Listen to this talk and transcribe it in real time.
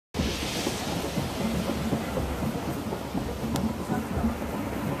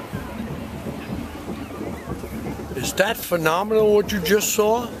Is that phenomenal what you just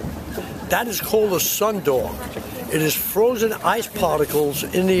saw? That is called a sundog. It is frozen ice particles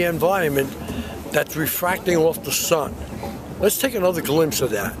in the environment that's refracting off the sun. Let's take another glimpse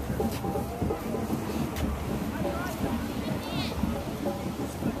of that.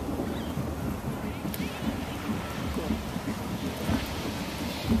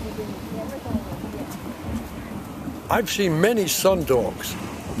 I've seen many sundogs,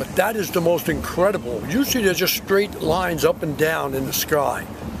 but that is the most incredible. Usually they're just straight lines up and down in the sky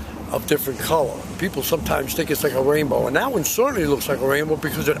of different color. People sometimes think it's like a rainbow, and that one certainly looks like a rainbow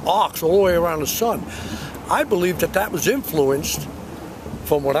because it arcs all the way around the sun. I believe that that was influenced,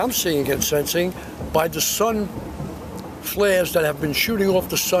 from what I'm seeing and sensing, by the sun flares that have been shooting off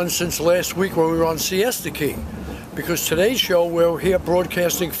the sun since last week when we were on Siesta Key. Because today's show, we're here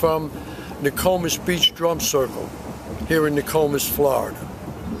broadcasting from Nokomis Beach Drum Circle here in Nokomis, Florida.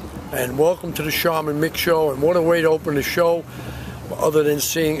 And welcome to the Shaman Mix Show. And what a way to open the show other than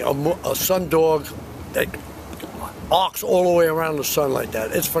seeing a sundog that arcs all the way around the sun like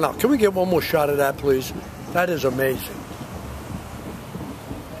that. It's phenomenal. Can we get one more shot of that, please? That is amazing.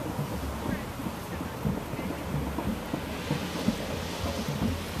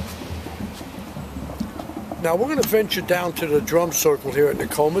 Now we're going to venture down to the drum circle here at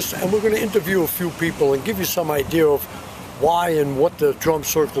Nokomis, and we're going to interview a few people and give you some idea of why and what the drum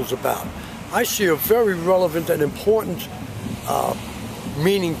circle's about. I see a very relevant and important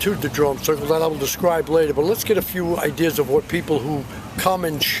meaning to the drum circle that I will describe later, but let's get a few ideas of what people who come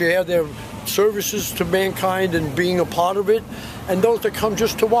and share their services to mankind and being a part of it, and those that come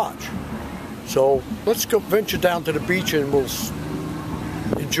just to watch. So let's go venture down to the beach and we'll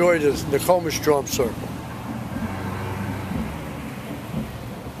enjoy the Nokomis drum circle.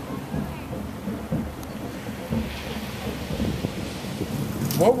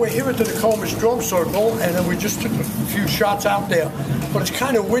 Well, we're here at the Nokomis Drum Circle, and then we just took a few shots out there. But it's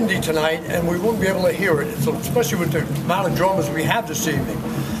kind of windy tonight, and we won't be able to hear it, so especially with the amount of drummers we have this evening.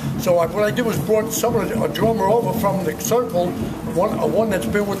 So what I did was brought a drummer over from the circle, one that's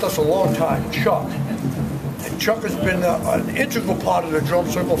been with us a long time, Chuck. And Chuck has been an integral part of the drum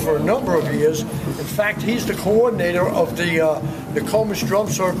circle for a number of years. In fact, he's the coordinator of the Nokomis Drum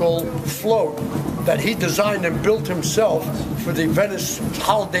Circle float that he designed and built himself for the Venice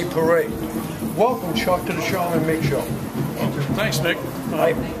Holiday Parade. Welcome, Chuck, to the Shaman Mix Show. Thanks, Nick.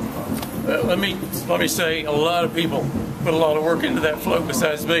 Let me say, a lot of people put a lot of work into that float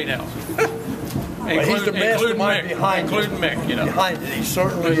besides me now. He's the mastermind behind it. Including Mick, you know. Behind it, he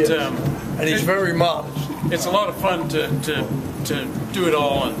certainly is. And he's very modest. It's a lot of fun to do it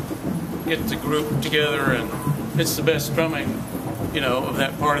all and get the group together, and it's the best drumming, you know, of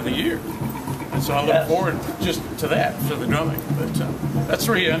that part of the year. And so I look forward just to that, to the drumming. But that's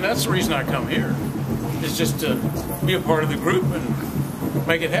the reason I come here, is just to be a part of the group and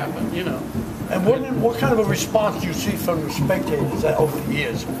make it happen, you know. And what kind of a response do you see from the spectators over the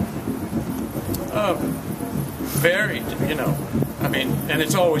years? Varied, you know. I mean, and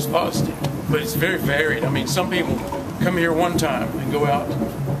it's always positive, but it's very varied. I mean, some people come here one time and go out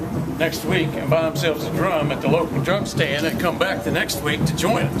next week and buy themselves a drum at the local drum stand and come back the next week to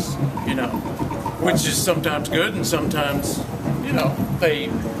join us, you know, which is sometimes good and sometimes, you know, they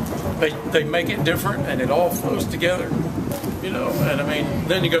make it different and it all flows together, you know. And I mean,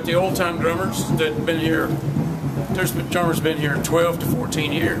 then you got the old time drummers that have been here. There's drummers been here 12 to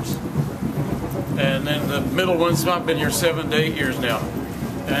 14 years, and then the middle ones have been here 7 to 8 years now,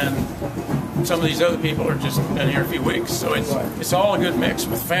 and some of these other people are just been here a few weeks, so it's all a good mix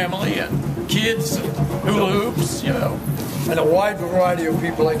with family and kids and hula hoops, you know. And a wide variety of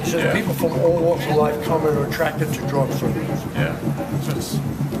people, like you said, people from all walks of life come and are attracted to drum circles. Yeah, so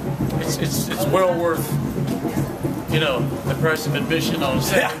it's well worth, you know, the price of admission on a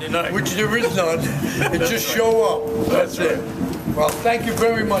Saturday night. Which there is none. It just show up. That's it. Well, thank you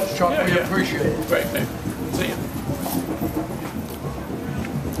very much, Chuck. We appreciate it. Great, man. See you.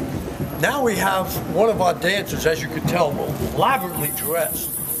 Now we have one of our dancers, as you can tell, elaborately dressed.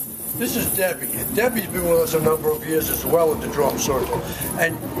 This is Debbie, and Debbie's been with us a number of years as well at the drum circle.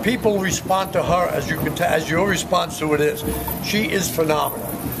 And people respond to her, as you can tell, as your response to it is. She is phenomenal.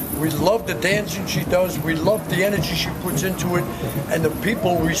 We love the dancing she does, we love the energy she puts into it, and the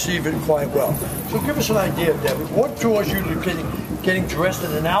people receive it quite well. So give us an idea, Debbie. What draws you to getting dressed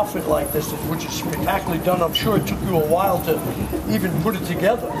in an outfit like this, which is spectacularly done? I'm sure it took you a while to even put it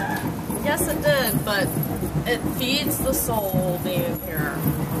together. Yes, it did, but it feeds the soul being here.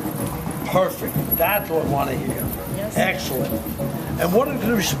 Perfect. That's what I want to hear. Yes. Excellent. And what are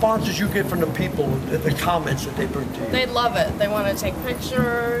the responses you get from the people, the comments that they bring to you? They love it. They want to take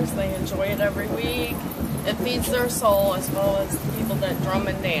pictures. They enjoy it every week. it feeds their soul as well as the people that drum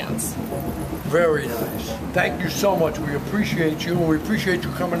and dance. Very nice. Thank you so much. We appreciate you, and we appreciate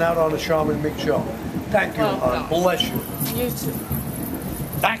you coming out on the Shaman Mix Show. Thank you. Bless you. You too.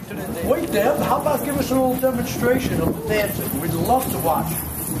 Back to the dance. Wait, Deb, how about give us a little demonstration of the dancing? We'd love to watch.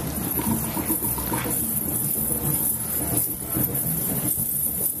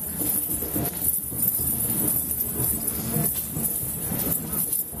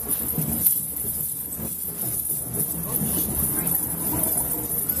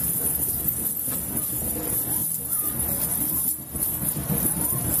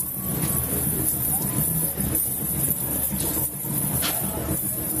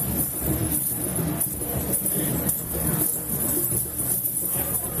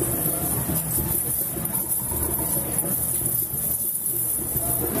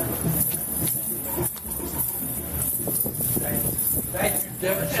 Thank you,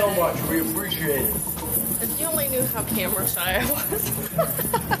 Devin, so much. We appreciate it. If you only knew how camera shy I was.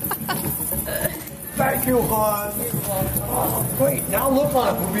 Thank you, hon. Oh, great. Now look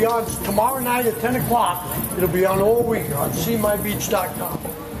on it. We'll be on tomorrow night at 10 o'clock. It'll be on all week on seemybeach.com.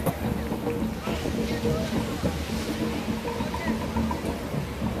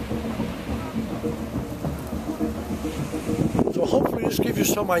 So hopefully this gives you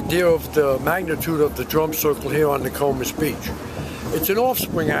some idea of the magnitude of the drum circle here on Nokomis Beach. It's an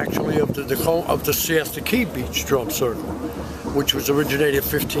offspring, actually, of the Siesta Key Beach drum circle, which was originated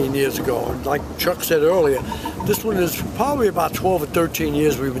 15 years ago. And like Chuck said earlier, this one is probably about 12 or 13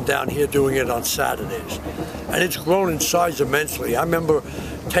 years we've been down here doing it on Saturdays. And it's grown in size immensely. I remember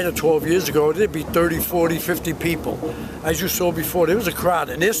 10 or 12 years ago, there'd be 30, 40, 50 people. As you saw before, there was a crowd,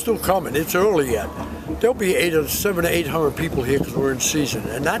 and they're still coming. It's early yet. There'll be 700 to 800 people here because we're in season,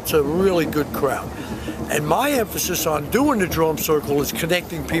 and that's a really good crowd. And my emphasis on doing the drum circle is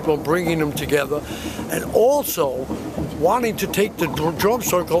connecting people and bringing them together, and also wanting to take the drum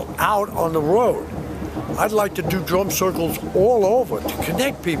circle out on the road. I'd like to do drum circles all over to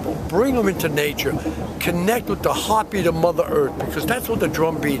connect people, bring them into nature, connect with the heartbeat of Mother Earth, because that's what the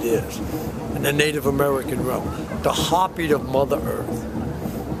drum beat is in the Native American realm, the heartbeat of Mother Earth.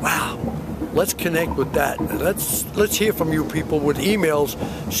 Wow. Let's connect with that. Let's hear from you people with emails,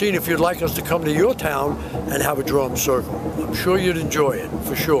 seeing if you'd like us to come to your town and have a drum circle. I'm sure you'd enjoy it,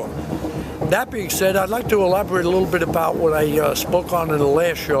 for sure. That being said, I'd like to elaborate a little bit about what I spoke on in the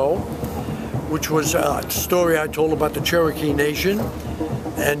last show, which was a story I told about the Cherokee Nation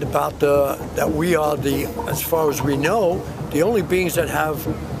and about that we are as far as we know, the only beings that have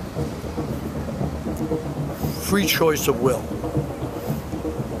free choice of will.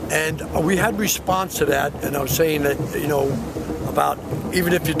 And we had response to that, and I was saying that, about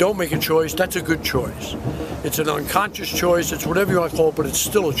even if you don't make a choice, that's a good choice. It's an unconscious choice, it's whatever you want to call it, but it's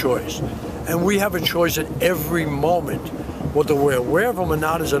still a choice. And we have a choice at every moment, whether we're aware of them or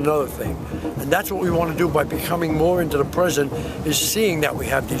not is another thing. And that's what we want to do by becoming more into the present, is seeing that we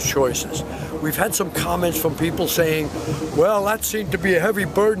have these choices. We've had some comments from people saying, well, that seemed to be a heavy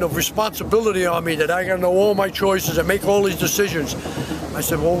burden of responsibility on me, that I got to know all my choices and make all these decisions. I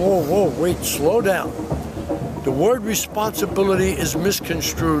said, whoa, wait, slow down. The word responsibility is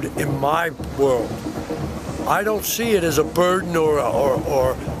misconstrued in my world. I don't see it as a burden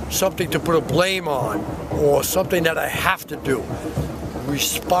or something to put a blame on or something that I have to do.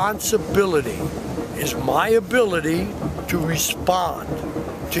 Responsibility is my ability to respond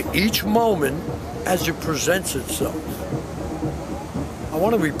to each moment as it presents itself. I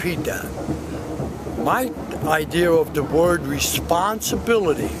want to repeat that. My idea of the word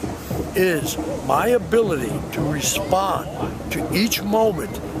responsibility is my ability to respond to each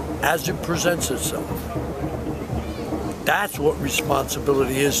moment as it presents itself. That's what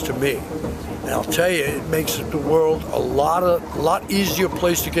responsibility is to me. And I'll tell you, it makes the world a lot easier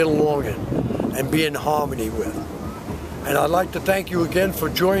place to get along in and be in harmony with. And I'd like to thank you again for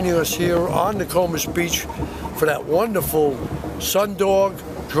joining us here on Nokomis Beach for that wonderful Sundog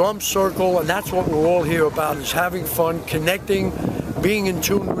drum circle, and that's what we're all here about, is having fun, connecting, being in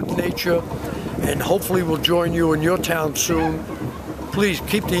tune with nature, and hopefully we'll join you in your town soon. Please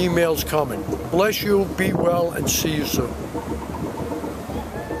keep the emails coming. Bless you, be well, and see you soon.